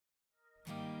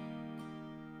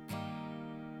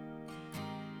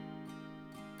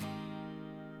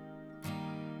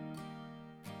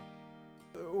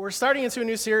we're starting into a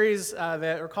new series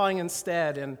that we're calling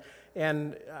Instead,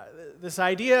 and this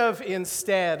idea of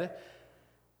instead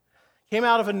came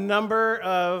out of a number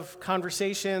of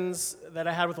conversations that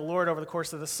I had with the Lord over the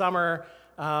course of the summer.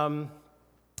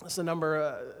 Just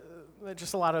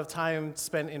a lot of time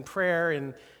spent in prayer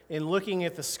and in looking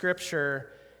at the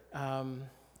Scripture,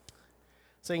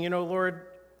 saying, Lord,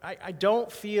 I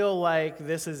don't feel like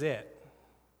this is it.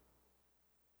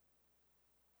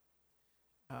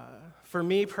 For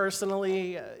me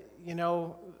personally, I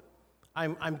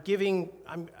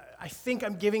think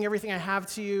I'm giving everything I have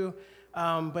to you,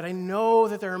 but I know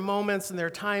that there are moments and there are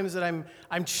times that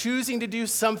I'm choosing to do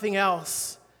something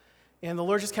else. And the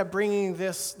Lord just kept bringing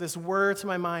this word to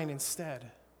my mind, instead.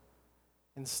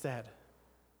 Instead,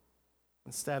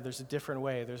 there's a different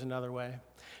way. There's another way.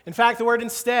 In fact, the word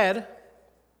instead,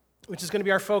 which is going to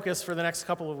be our focus for the next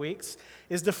couple of weeks,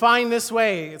 is defined this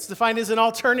way. It's defined as an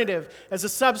alternative, as a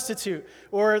substitute,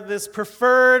 or this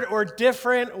preferred or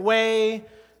different way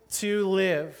to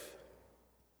live.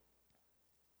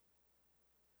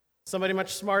 Somebody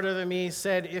much smarter than me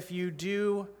said, if you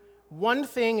do one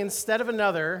thing instead of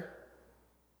another,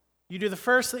 you do the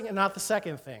first thing and not the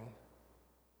second thing.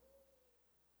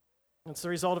 It's the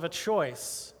result of a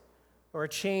choice or a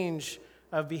change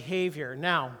of behavior.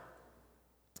 Now,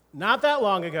 not that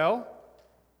long ago,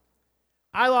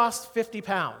 I lost 50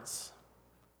 pounds.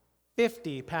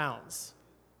 50 pounds,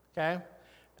 okay?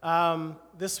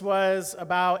 This was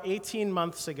about 18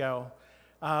 months ago.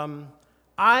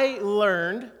 I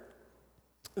learned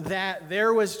that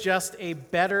there was just a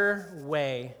better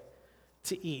way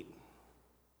to eat.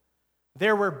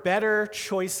 There were better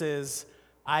choices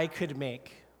I could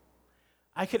make.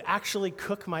 I could actually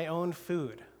cook my own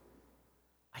food.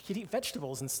 I could eat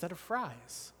vegetables instead of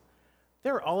fries.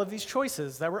 There were all of these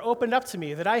choices that were opened up to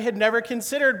me that I had never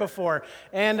considered before.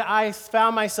 And I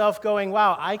found myself going,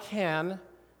 wow, I can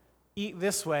eat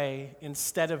this way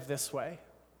instead of this way.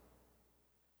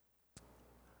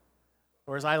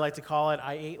 Or as I like to call it,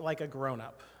 I ate like a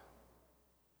grown-up.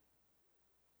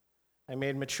 I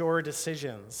made mature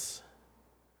decisions.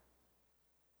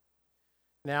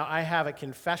 Now, I have a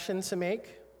confession to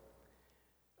make.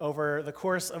 Over the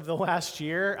course of the last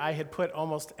year, I had put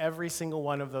almost every single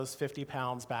one of those 50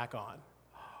 pounds back on.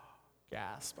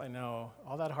 Gasp, I know.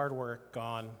 All that hard work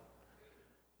gone.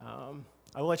 I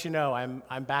will let you know,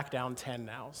 I'm back down 10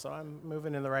 now, so I'm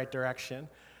moving in the right direction.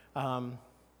 But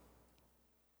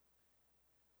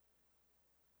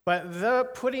the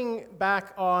putting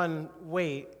back on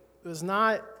weight was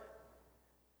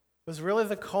really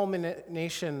the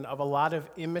culmination of a lot of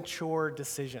immature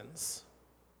decisions.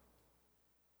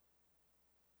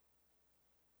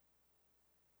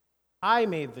 I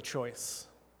made the choice,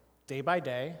 day by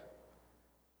day,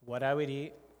 what I would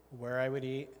eat, where I would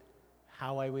eat,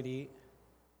 how I would eat,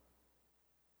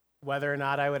 whether or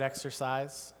not I would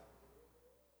exercise.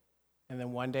 And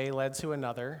then one day led to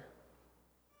another,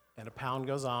 and a pound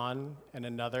goes on, and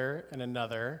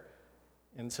another,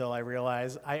 until I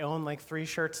realize I own like 3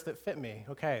 shirts that fit me.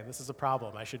 Okay, this is a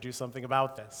problem. I should do something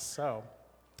about this. So,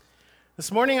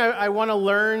 this morning I want to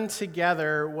learn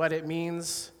together what it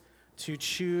means to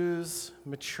choose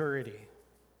maturity.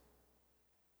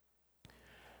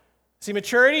 See,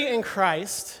 maturity in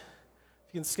Christ,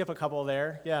 if you can skip a couple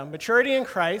there. Yeah, maturity in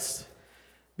Christ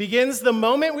begins the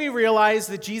moment we realize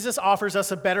that Jesus offers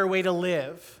us a better way to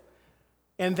live,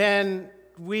 and then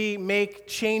we make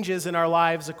changes in our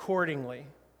lives accordingly.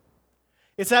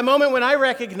 It's that moment when I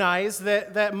recognize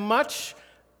that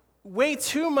way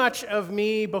too much of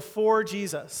me before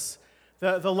Jesus,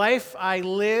 the life I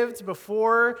lived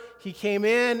before he came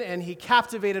in and he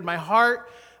captivated my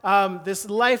heart, this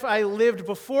life I lived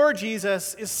before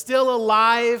Jesus is still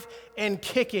alive and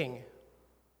kicking.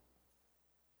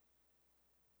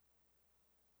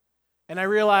 And I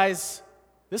realize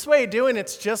this way of doing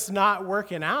it's just not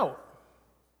working out.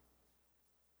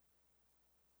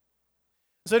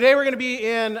 So today we're going to be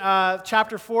in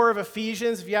chapter 4 of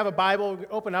Ephesians. If you have a Bible,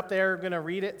 open up there. We're going to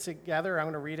read it together. I'm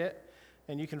going to read it,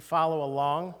 and you can follow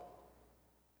along.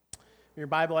 Your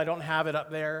Bible, I don't have it up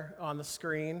there on the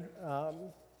screen.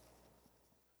 And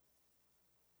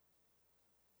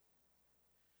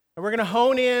we're going to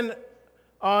hone in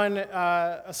on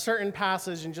a certain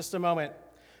passage in just a moment.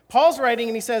 Paul's writing,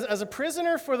 and he says, "As a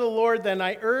prisoner for the Lord, then,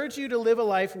 I urge you to live a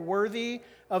life worthy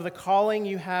of the calling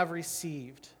you have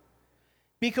received.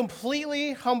 Be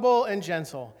completely humble and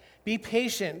gentle. Be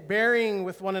patient, bearing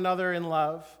with one another in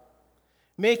love.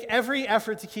 Make every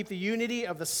effort to keep the unity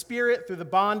of the Spirit through the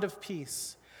bond of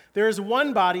peace. There is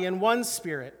one body and one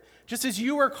Spirit, just as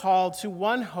you were called to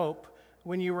one hope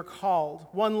when you were called.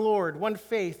 One Lord, one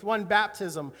faith, one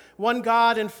baptism, one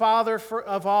God and Father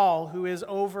of all, who is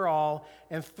over all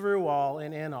and through all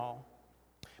and in all.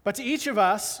 But to each of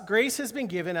us, grace has been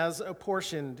given as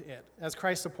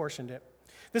Christ apportioned it.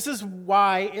 This is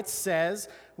why it says,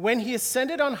 when he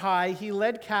ascended on high, he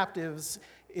led captives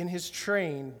in his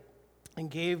train and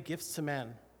gave gifts to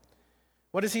men.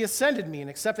 What does he ascended mean,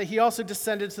 except that he also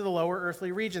descended to the lower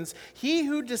earthly regions? He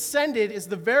who descended is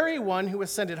the very one who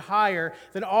ascended higher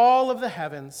than all of the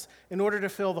heavens in order to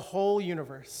fill the whole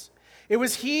universe. It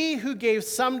was he who gave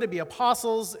some to be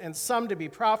apostles and some to be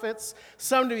prophets,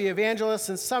 some to be evangelists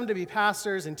and some to be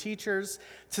pastors and teachers,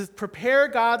 to prepare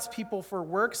God's people for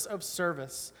works of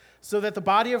service, so that the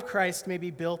body of Christ may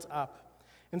be built up,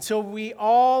 until we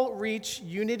all reach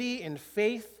unity in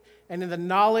faith and in the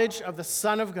knowledge of the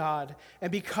Son of God,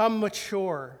 and become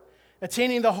mature,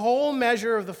 attaining the whole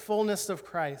measure of the fullness of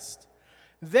Christ.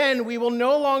 Then we will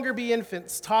no longer be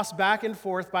infants, tossed back and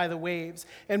forth by the waves,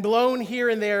 and blown here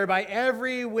and there by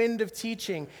every wind of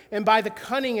teaching, and by the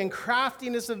cunning and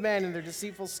craftiness of men in their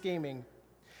deceitful scheming.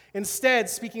 Instead,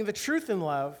 speaking the truth in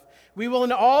love, we will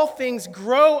in all things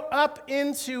grow up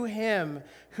into him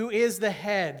who is the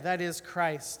head, that is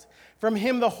Christ. From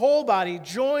him the whole body,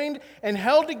 joined and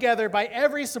held together by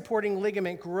every supporting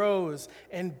ligament, grows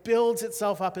and builds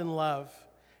itself up in love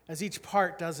as each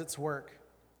part does its work.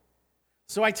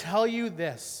 So I tell you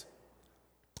this,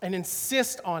 and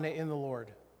insist on it in the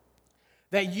Lord,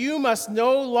 that you must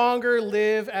no longer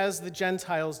live as the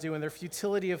Gentiles do in their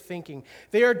futility of thinking.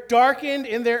 They are darkened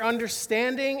in their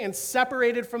understanding and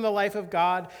separated from the life of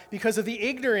God because of the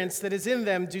ignorance that is in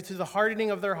them due to the hardening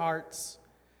of their hearts.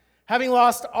 Having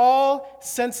lost all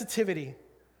sensitivity,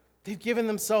 they've given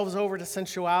themselves over to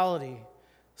sensuality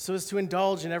so as to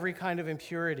indulge in every kind of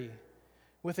impurity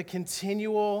with a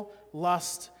continual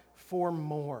lust for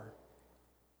more.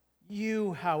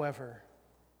 You, however,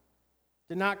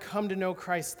 did not come to know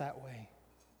Christ that way.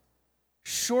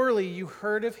 Surely you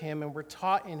heard of him and were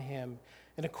taught in him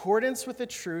in accordance with the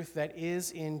truth that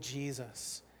is in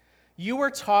Jesus. You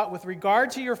were taught with regard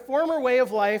to your former way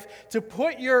of life to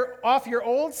put off your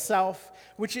old self,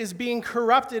 which is being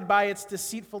corrupted by its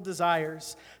deceitful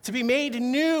desires, to be made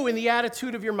new in the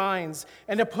attitude of your minds,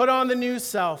 and to put on the new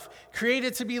self,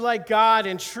 created to be like God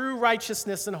in true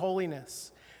righteousness and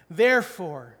holiness.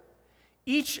 Therefore,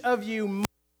 each of you must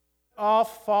put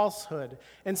off falsehood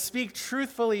and speak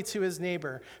truthfully to his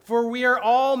neighbor, for we are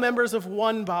all members of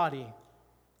one body.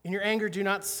 In your anger, do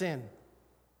not sin.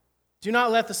 Do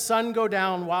not let the sun go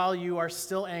down while you are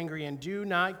still angry, and do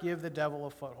not give the devil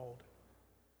a foothold.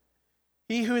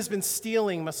 He who has been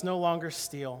stealing must no longer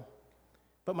steal,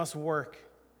 but must work,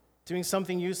 doing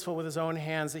something useful with his own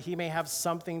hands, that he may have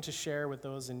something to share with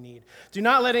those in need. Do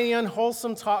not let any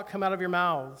unwholesome talk come out of your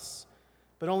mouths,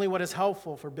 but only what is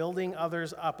helpful for building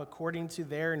others up according to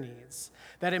their needs,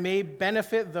 that it may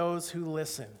benefit those who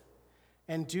listen.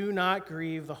 And do not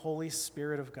grieve the Holy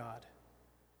Spirit of God,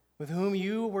 with whom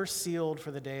you were sealed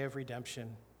for the day of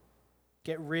redemption.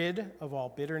 Get rid of all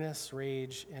bitterness,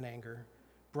 rage, and anger,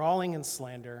 brawling and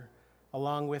slander,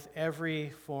 along with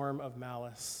every form of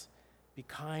malice. Be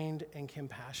kind and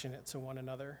compassionate to one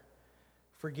another,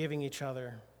 forgiving each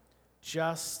other,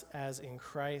 just as in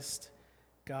Christ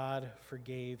God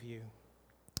forgave you.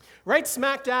 Right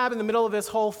smack dab in the middle of this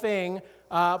whole thing,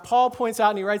 Paul points out,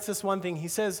 and he writes this one thing. He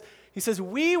says,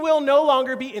 we will no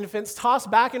longer be infants,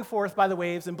 tossed back and forth by the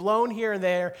waves and blown here and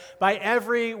there by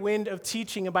every wind of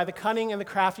teaching and by the cunning and the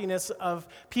craftiness of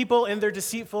people in their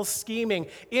deceitful scheming.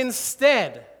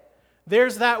 Instead,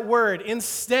 there's that word,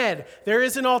 instead, there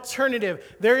is an alternative.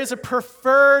 There is a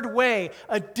preferred way,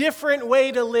 a different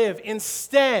way to live.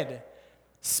 Instead,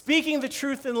 speaking the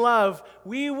truth in love,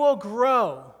 we will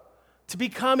grow to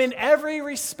become in every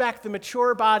respect the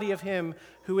mature body of him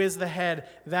who is the head,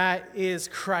 that is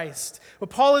Christ. What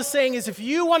Paul is saying is if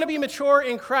you want to be mature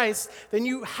in Christ, then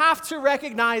you have to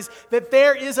recognize that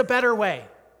there is a better way.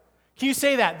 Can you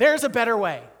say that? There's a better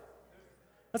way.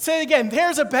 Let's say it again.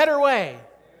 There's a better way.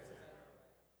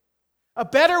 A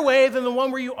better way than the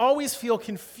one where you always feel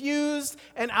confused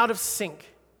and out of sync.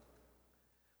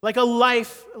 Like a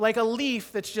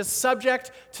leaf that's just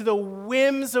subject to the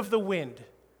whims of the wind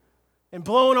and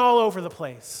blown all over the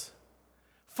place.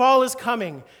 Fall is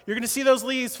coming. You're going to see those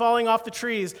leaves falling off the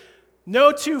trees.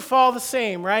 No two fall the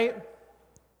same, right?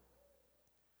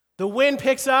 The wind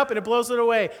picks up and it blows it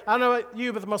away. I don't know about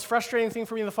you, but the most frustrating thing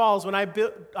for me in the fall is when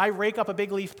I rake up a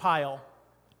big leaf pile.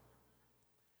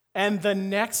 And the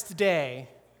next day,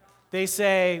 they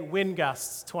say wind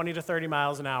gusts 20 to 30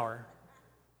 miles an hour.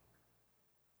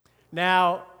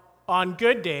 Now, on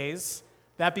good days,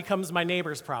 that becomes my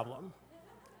neighbor's problem.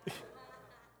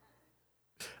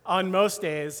 On most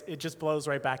days, it just blows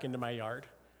right back into my yard.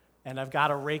 And I've got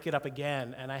to rake it up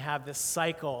again. And I have this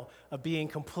cycle of being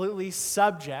completely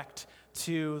subject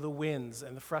to the winds,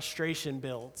 and the frustration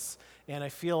builds. And I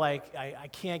feel like I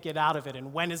can't get out of it.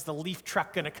 And when is the leaf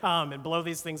truck going to come and blow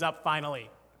these things up finally?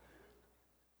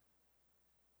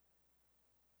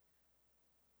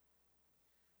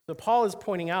 So Paul is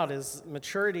pointing out is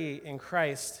maturity in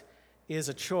Christ is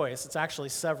a choice. It's actually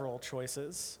several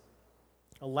choices,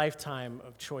 a lifetime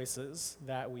of choices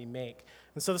that we make.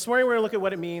 And so this morning we're going to look at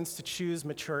what it means to choose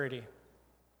maturity.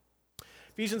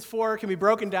 Ephesians 4 can be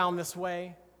broken down this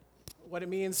way: what it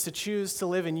means to choose to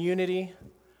live in unity,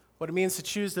 what it means to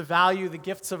choose to value the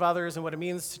gifts of others, and what it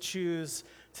means to choose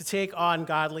to take on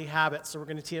godly habits. So we're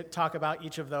going to talk about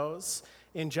each of those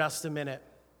in just a minute.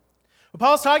 What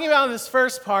Paul's talking about in this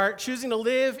first part, choosing to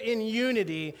live in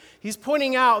unity, he's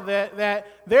pointing out that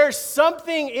there's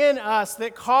something in us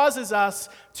that causes us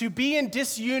to be in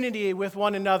disunity with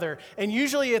one another. And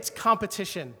usually it's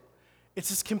competition. It's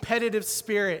this competitive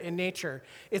spirit in nature.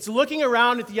 It's looking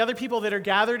around at the other people that are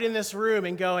gathered in this room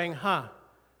and going, I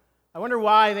wonder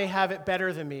why they have it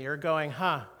better than me. Or going,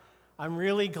 I'm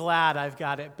really glad I've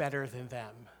got it better than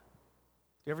them. Do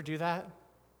you ever do that?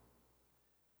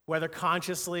 Whether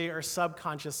consciously or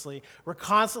subconsciously, we're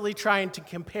constantly trying to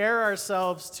compare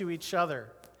ourselves to each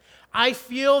other. I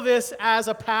feel this as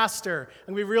a pastor.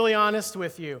 I'm going to be really honest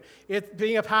with you.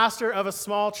 Being a pastor of a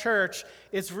small church,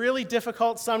 it's really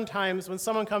difficult sometimes when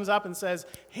someone comes up and says,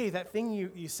 hey, that thing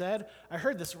you said, I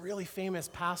heard this really famous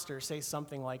pastor say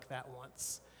something like that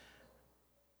once.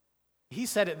 He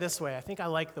said it this way. I think I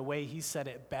like the way he said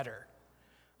it better.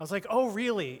 I was like, oh,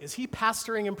 really? Is he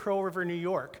pastoring in Pearl River, New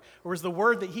York? Or is the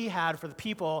word that he had for the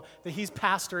people that he's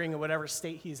pastoring in whatever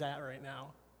state he's at right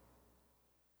now?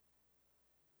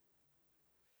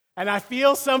 And I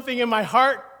feel something in my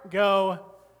heart go,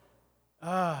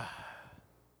 I'm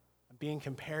being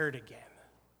compared again.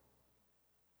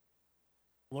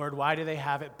 Lord, why do they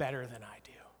have it better than I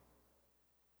do?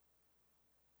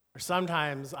 Or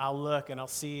sometimes I'll look and I'll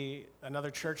see another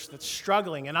church that's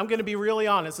struggling, and I'm going to be really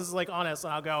honest. This is like honest,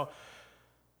 and I'll go,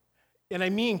 and I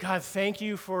mean, God, thank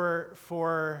you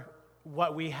for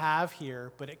what we have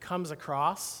here, but it comes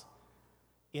across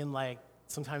in like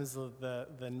sometimes the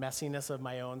messiness of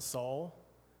my own soul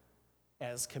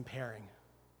as comparing.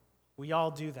 We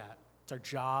all do that. It's our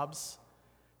jobs.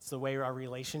 It's the way our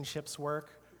relationships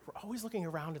work. We're always looking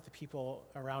around at the people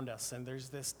around us, and there's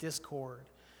this discord.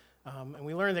 And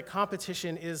we learn that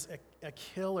competition is a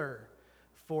killer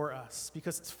for us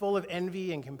because it's full of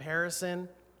envy and comparison.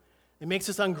 It makes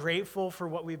us ungrateful for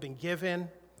what we've been given.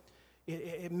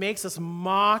 It makes us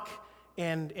mock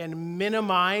and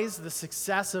minimize the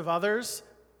success of others.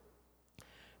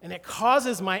 And it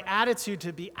causes my attitude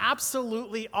to be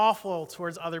absolutely awful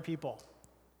towards other people.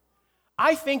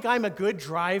 I think I'm a good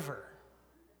driver.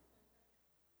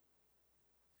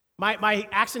 My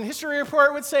accident history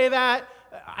report would say that.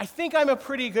 I think I'm a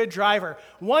pretty good driver.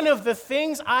 One of the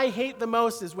things I hate the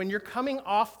most is when you're coming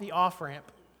off the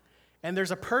off-ramp and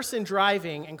there's a person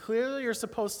driving and clearly you're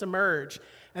supposed to merge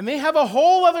and they have a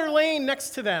whole other lane next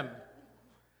to them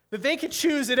that they could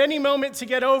choose at any moment to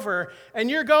get over, and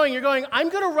you're going, I'm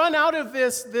going to run out of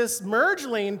this merge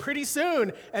lane pretty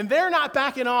soon, and they're not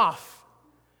backing off.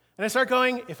 And I start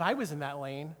going, if I was in that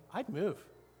lane, I'd move.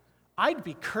 I'd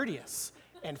be courteous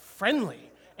and friendly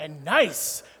and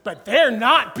nice, but they're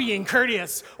not being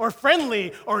courteous or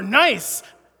friendly or nice.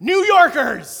 New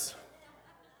Yorkers!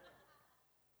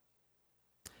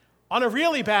 On a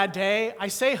really bad day, I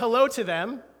say hello to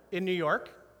them in New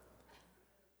York.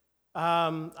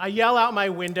 I yell out my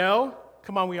window.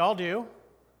 Come on, we all do,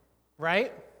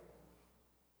 right?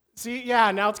 See,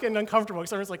 yeah, now it's getting uncomfortable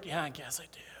because everyone's like, yeah, I guess I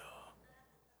do.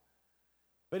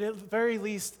 But at the very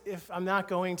least, if I'm not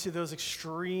going to those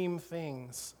extreme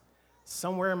things,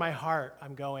 somewhere in my heart,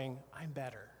 I'm going, I'm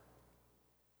better.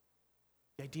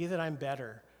 The idea that I'm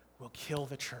better will kill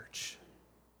the church.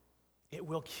 It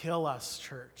will kill us,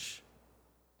 church.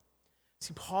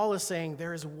 See, Paul is saying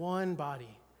there is one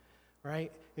body,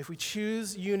 right? If we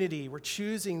choose unity, we're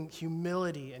choosing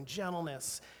humility and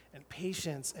gentleness and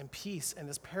patience and peace and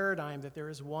this paradigm that there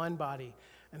is one body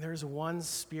and there is one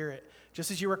Spirit. Just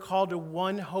as you were called to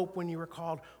one hope when you were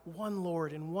called, one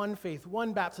Lord and one faith,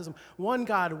 one baptism, one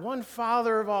God, one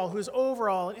Father of all, who is over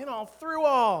all and in all, through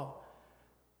all.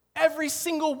 Every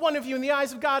single one of you in the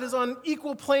eyes of God is on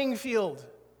equal playing field.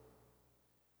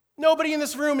 Nobody in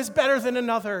this room is better than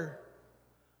another.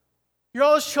 You're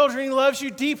all his children. He loves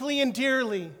you deeply and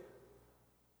dearly.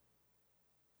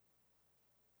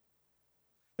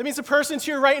 That means the person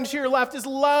to your right and to your left is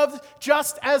loved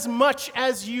just as much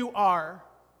as you are.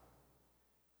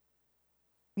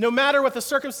 No matter what the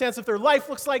circumstance of their life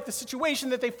looks like, the situation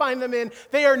that they find them in,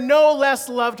 they are no less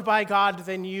loved by God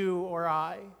than you or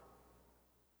I.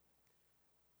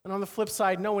 And on the flip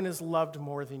side, no one is loved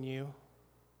more than you.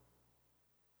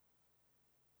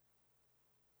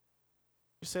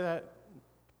 You say that?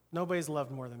 Nobody's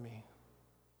loved more than me.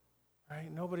 Right?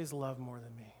 Nobody's loved more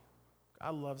than me.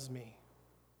 God loves me.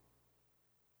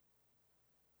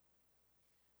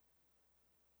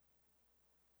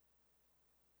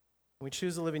 When we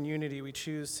choose to live in unity, we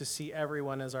choose to see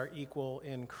everyone as our equal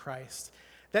in Christ.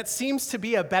 That seems to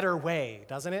be a better way,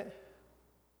 doesn't it?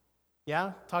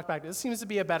 Yeah? Talk back. This seems to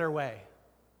be a better way.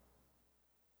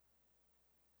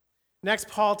 Next,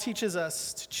 Paul teaches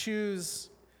us to choose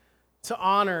to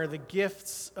honor the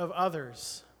gifts of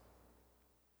others.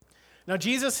 Now,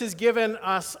 Jesus has given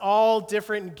us all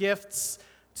different gifts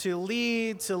to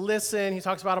lead, to listen. He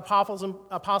talks about apostles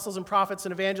and prophets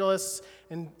and evangelists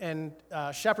and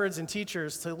shepherds and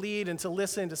teachers to lead and to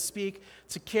listen, to speak,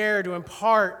 to care, to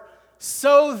impart,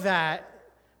 so that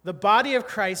the body of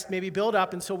Christ may be built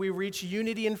up until we reach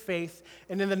unity in faith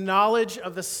and in the knowledge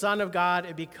of the Son of God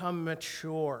and become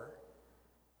mature,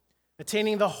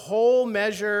 attaining the whole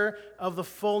measure of the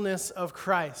fullness of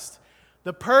Christ.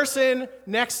 The person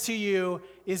next to you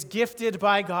is gifted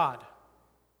by God.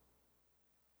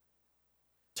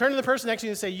 Turn to the person next to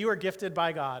you and say, you are gifted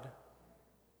by God.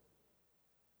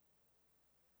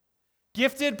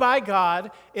 Gifted by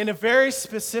God in a very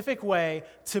specific way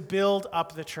to build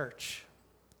up the church.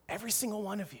 Every single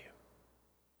one of you.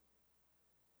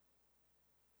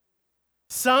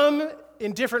 Some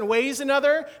in different ways than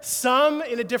others, some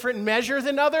in a different measure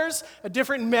than others. A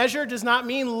different measure does not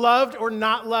mean loved or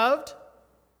not loved.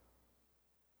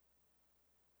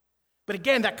 But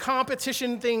again, that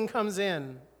competition thing comes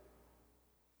in.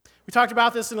 We talked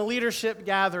about this in a leadership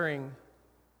gathering.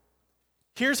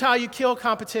 Here's how you kill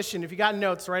competition. If you got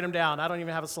notes, write them down. I don't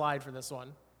even have a slide for this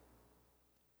one.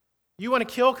 You want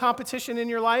to kill competition in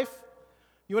your life?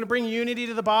 You want to bring unity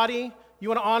to the body? You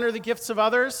want to honor the gifts of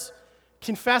others?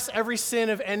 Confess every sin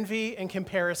of envy and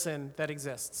comparison that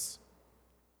exists.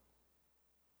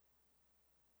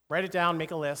 Write it down,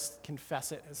 make a list,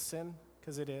 confess it as sin,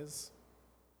 because it is.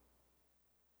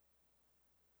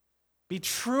 Be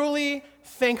truly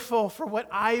thankful for what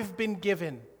I've been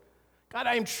given. God,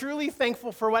 I am truly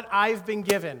thankful for what I've been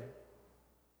given.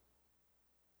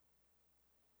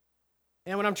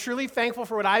 And when I'm truly thankful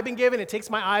for what I've been given, it takes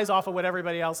my eyes off of what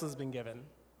everybody else has been given.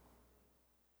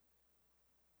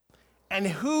 And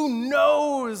who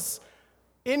knows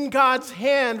in God's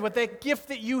hand what that gift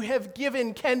that you have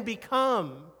given can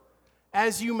become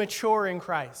as you mature in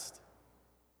Christ.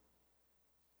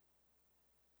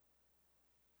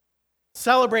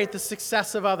 Celebrate the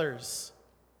success of others.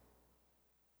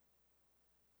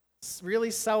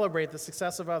 Really celebrate the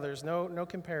success of others. No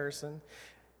comparison.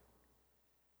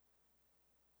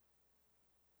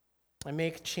 I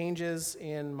make changes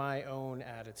in my own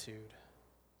attitude.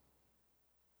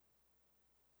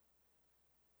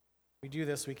 We do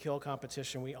this, we kill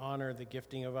competition, we honor the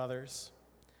gifting of others.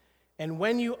 And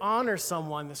when you honor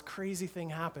someone, this crazy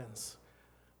thing happens.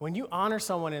 When you honor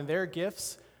someone in their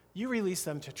gifts, you release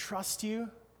them to trust you.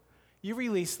 You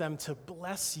release them to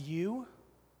bless you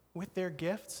with their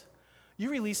gifts. You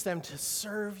release them to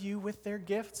serve you with their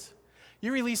gifts.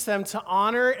 You release them to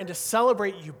honor and to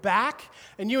celebrate you back,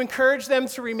 and you encourage them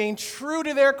to remain true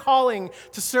to their calling,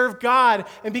 to serve God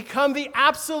and become the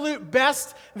absolute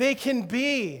best they can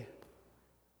be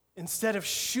instead of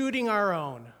shooting our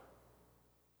own.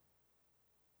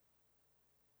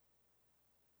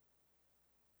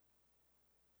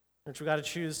 Church, we've got to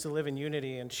choose to live in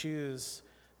unity and choose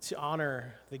to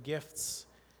honor the gifts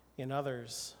in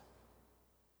others.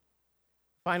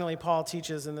 Finally, Paul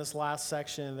teaches in this last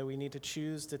section that we need to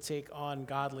choose to take on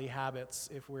godly habits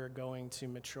if we're going to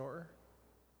mature.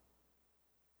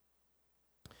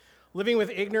 Living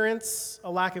with ignorance, a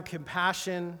lack of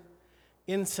compassion,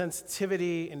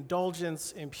 insensitivity,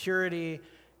 indulgence, impurity,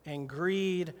 and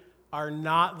greed are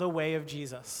not the way of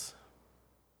Jesus.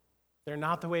 They're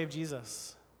not the way of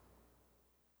Jesus.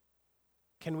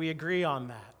 Can we agree on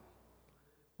that?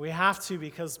 We have to,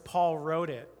 because Paul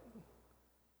wrote it.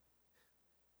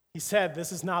 He said,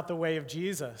 this is not the way of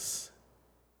Jesus.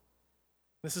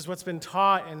 This is what's been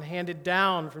taught and handed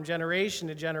down from generation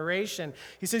to generation.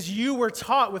 He says, you were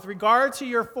taught with regard to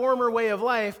your former way of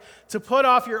life to put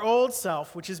off your old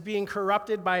self, which is being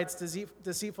corrupted by its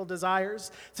deceitful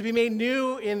desires, to be made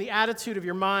new in the attitude of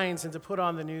your minds, and to put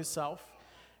on the new self,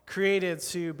 created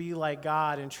to be like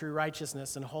God in true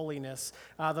righteousness and holiness.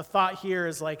 The thought here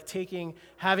is like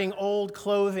having old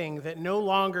clothing that no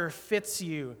longer fits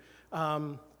you,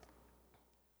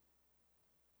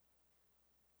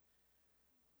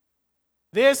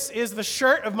 This is the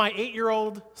shirt of my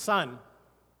 8-year-old son.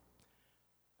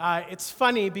 It's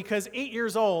funny because 8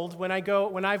 years old, when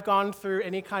I've gone through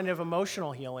any kind of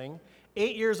emotional healing,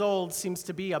 8 years old seems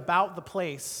to be about the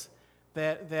place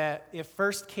that it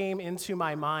first came into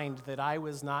my mind that I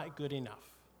was not good enough.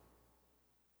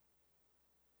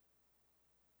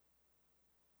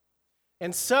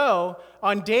 And so,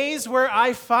 on days where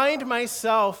I find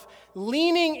myself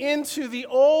leaning into the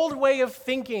old way of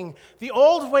thinking, the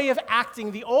old way of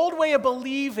acting, the old way of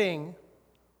believing,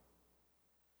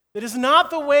 that is not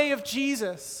the way of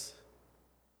Jesus,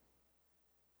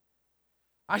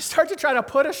 I start to try to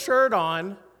put a shirt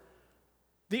on,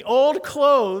 the old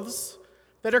clothes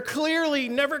that are clearly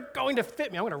never going to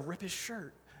fit me. I'm going to rip his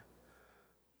shirt.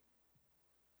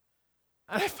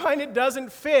 And I find it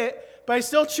doesn't fit, but I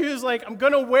still choose, I'm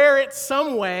going to wear it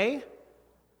some way,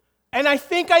 and I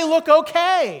think I look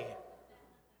okay.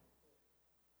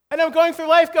 And I'm going through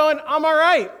life going, I'm all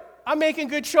right. I'm making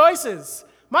good choices.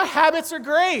 My habits are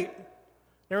great.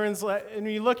 Everyone's like,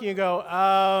 and you look and you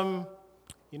go,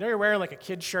 you're wearing a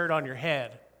kid shirt on your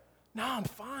head. No, I'm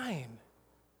fine.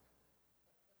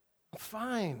 I'm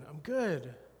fine. I'm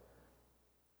good.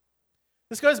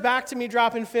 This goes back to me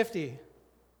dropping 50.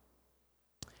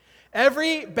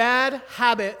 Every bad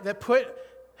habit that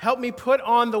helped me put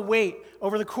on the weight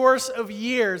over the course of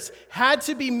years had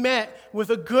to be met with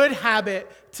a good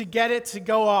habit to get it to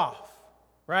go off,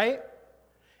 right?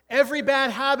 Every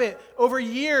bad habit over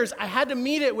years, I had to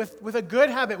meet it with a good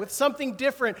habit, with something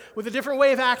different, with a different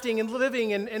way of acting and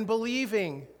living and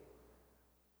believing.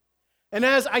 And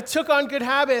as I took on good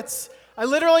habits, I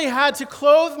literally had to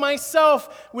clothe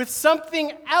myself with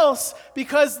something else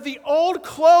because the old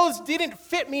clothes didn't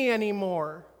fit me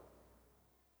anymore.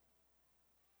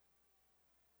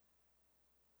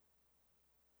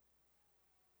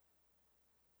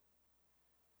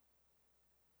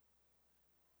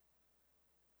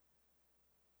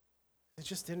 It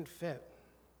just didn't fit.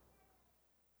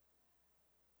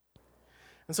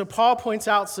 And so Paul points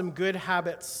out some good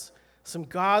habits, some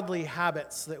godly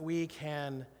habits that we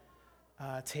can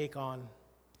take on.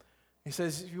 He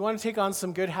says, if you want to take on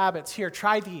some good habits, here,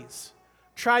 try these.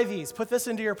 Try these. Put this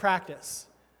into your practice.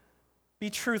 Be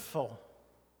truthful.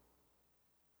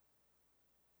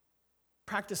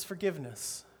 Practice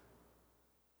forgiveness.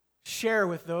 Share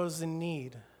with those in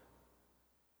need.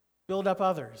 Build up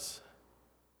others.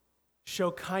 Show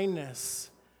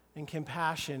kindness and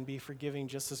compassion. Be forgiving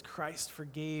just as Christ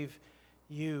forgave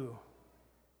you.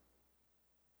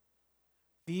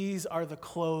 These are the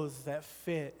clothes that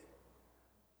fit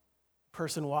a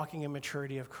person walking in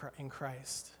maturity in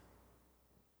Christ.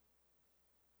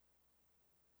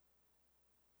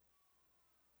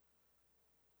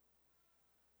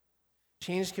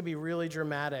 Change can be really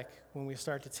dramatic when we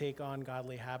start to take on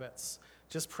godly habits.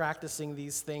 Just practicing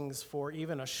these things for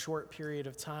even a short period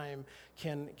of time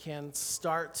can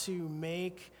start to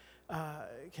make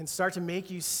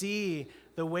you see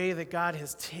the way that God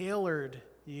has tailored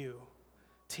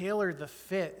the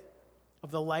fit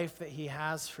of the life that He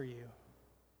has for you.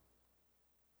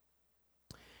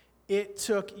 It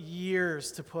took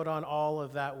years to put on all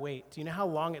of that weight. Do you know how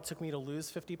long it took me to lose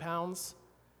 50 pounds?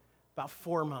 About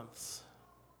 4 months.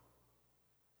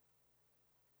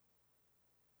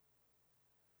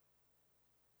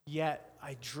 Yet,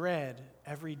 I dread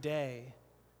every day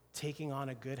taking on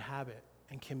a good habit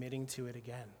and committing to it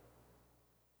again.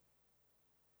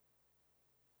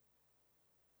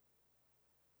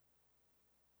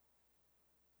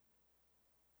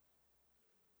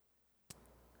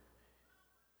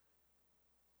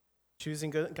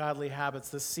 Choosing godly habits,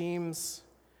 this seems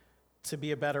to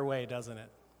be a better way, doesn't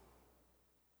it?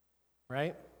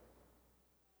 Right?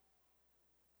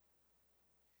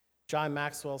 John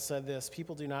Maxwell said this: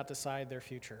 people do not decide their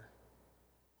future.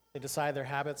 They decide their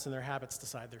habits, and their habits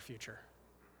decide their future.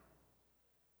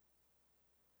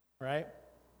 Right?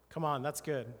 Come on, that's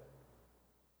good.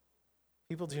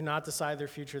 People do not decide their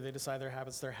future, they decide their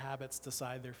habits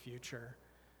decide their future.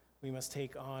 We must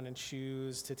take on and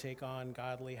choose to take on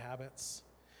godly habits.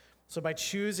 So by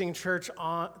choosing church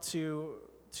to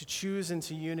choose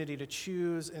into unity, to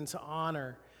choose into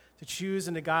honor, to choose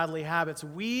into godly habits,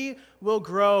 we will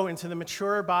grow into the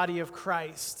mature body of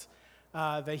Christ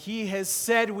that He has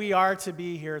said we are to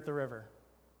be here at the river.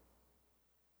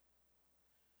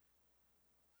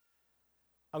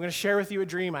 I'm going to share with you a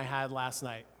dream I had last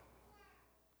night,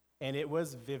 and it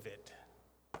was vivid.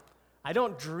 I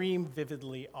don't dream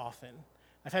vividly often.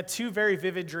 I've had 2 very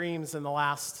vivid dreams in the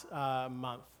last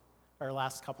month, or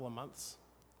last couple of months.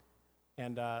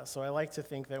 And so I like to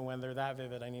think that when they're that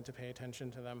vivid, I need to pay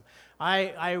attention to them.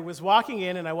 I was walking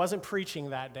in, and I wasn't preaching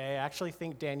that day. I actually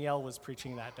think Danielle was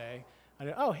preaching that day.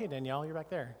 Oh, hey, Danielle, you're back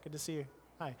there. Good to see you.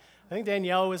 Hi. I think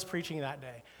Danielle was preaching that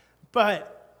day.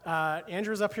 But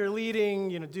Andrew was up here leading,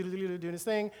 doing his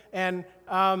thing. And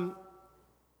I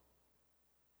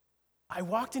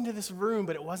walked into this room,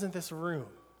 but it wasn't this room.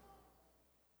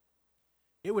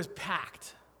 It was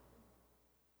packed.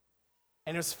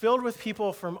 And it was filled with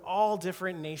people from all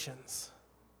different nations,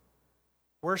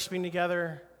 worshiping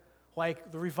together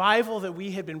like the revival that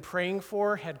we had been praying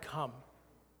for had come.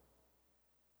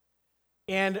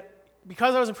 And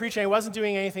because I wasn't preaching, I wasn't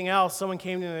doing anything else, someone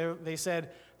came to me, they're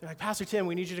like, Pastor Tim,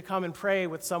 we need you to come and pray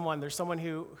with someone. There's someone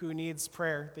who needs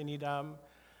prayer. They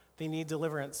need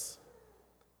deliverance.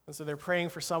 And so they're praying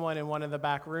for someone in one of the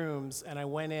back rooms, and I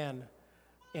went in,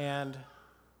 and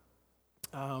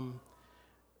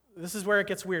this is where it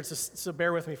gets weird, so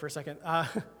bear with me for a second.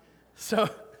 So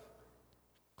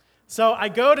I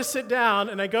go to sit down,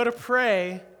 and I go to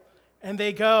pray, and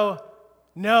they go,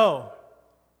 no,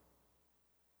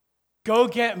 go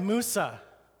get Musa.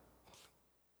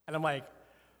 And I'm like,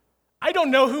 I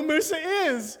don't know who Musa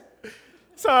is.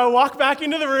 So I walk back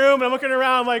into the room, and I'm looking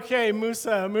around like, hey,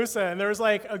 Musa. And there was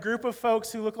like a group of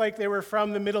folks who looked like they were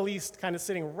from the Middle East kind of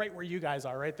sitting right where you guys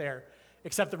are, right there.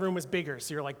 Except the room was bigger,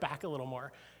 so you're like back a little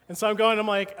more. And so I'm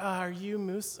like, are you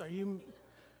Musa? Are you?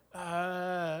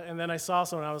 And then I saw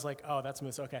someone, I was like, oh, that's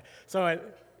Musa, okay. So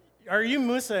are you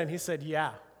Musa? And he said,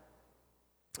 yeah.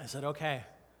 I said, okay.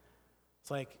 It's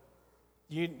like,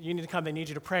 you need to come, they need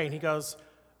you to pray. And he goes,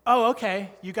 oh, okay,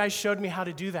 you guys showed me how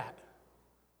to do that.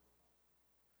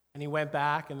 And he went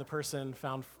back, and the person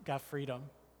got freedom.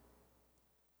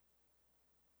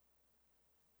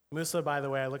 Musa, by the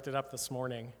way, I looked it up this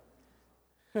morning,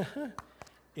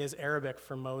 is Arabic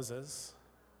for Moses.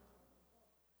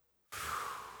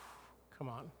 Come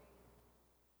on.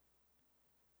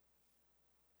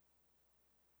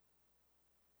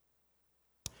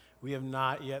 We have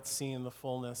not yet seen the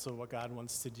fullness of what God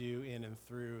wants to do in and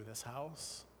through this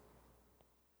house.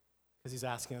 Because he's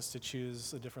asking us to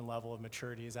choose a different level of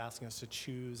maturity. He's asking us to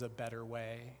choose a better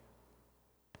way.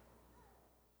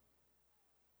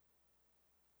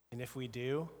 And if we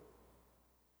do,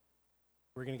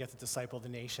 we're going to get to disciple the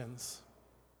nations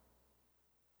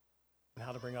and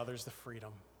how to bring others to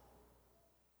freedom.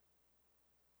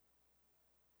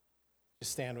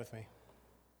 Just stand with me.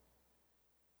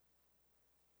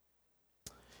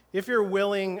 If you're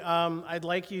willing, I'd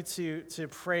like you to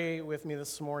pray with me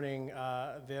this morning,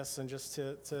 and just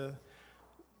to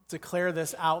declare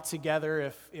this out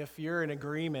together if you're in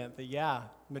agreement that,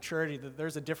 maturity, that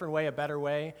there's a different way, a better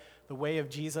way, the way of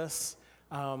Jesus.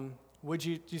 Would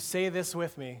you say this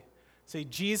with me? Say,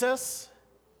 Jesus,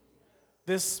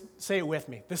 say it with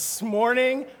me. This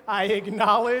morning, I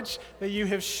acknowledge that you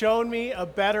have shown me a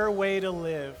better way to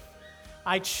live.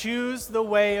 I choose the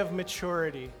way of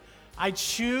maturity. I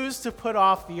choose to put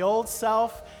off the old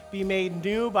self, be made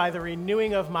new by the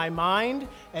renewing of my mind,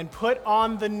 and put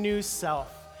on the new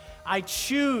self. I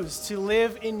choose to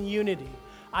live in unity.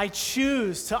 I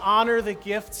choose to honor the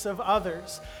gifts of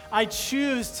others. I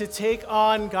choose to take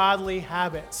on godly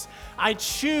habits. I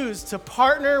choose to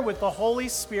partner with the Holy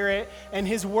Spirit and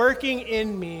His working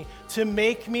in me to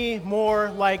make me more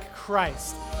like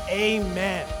Christ.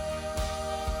 Amen.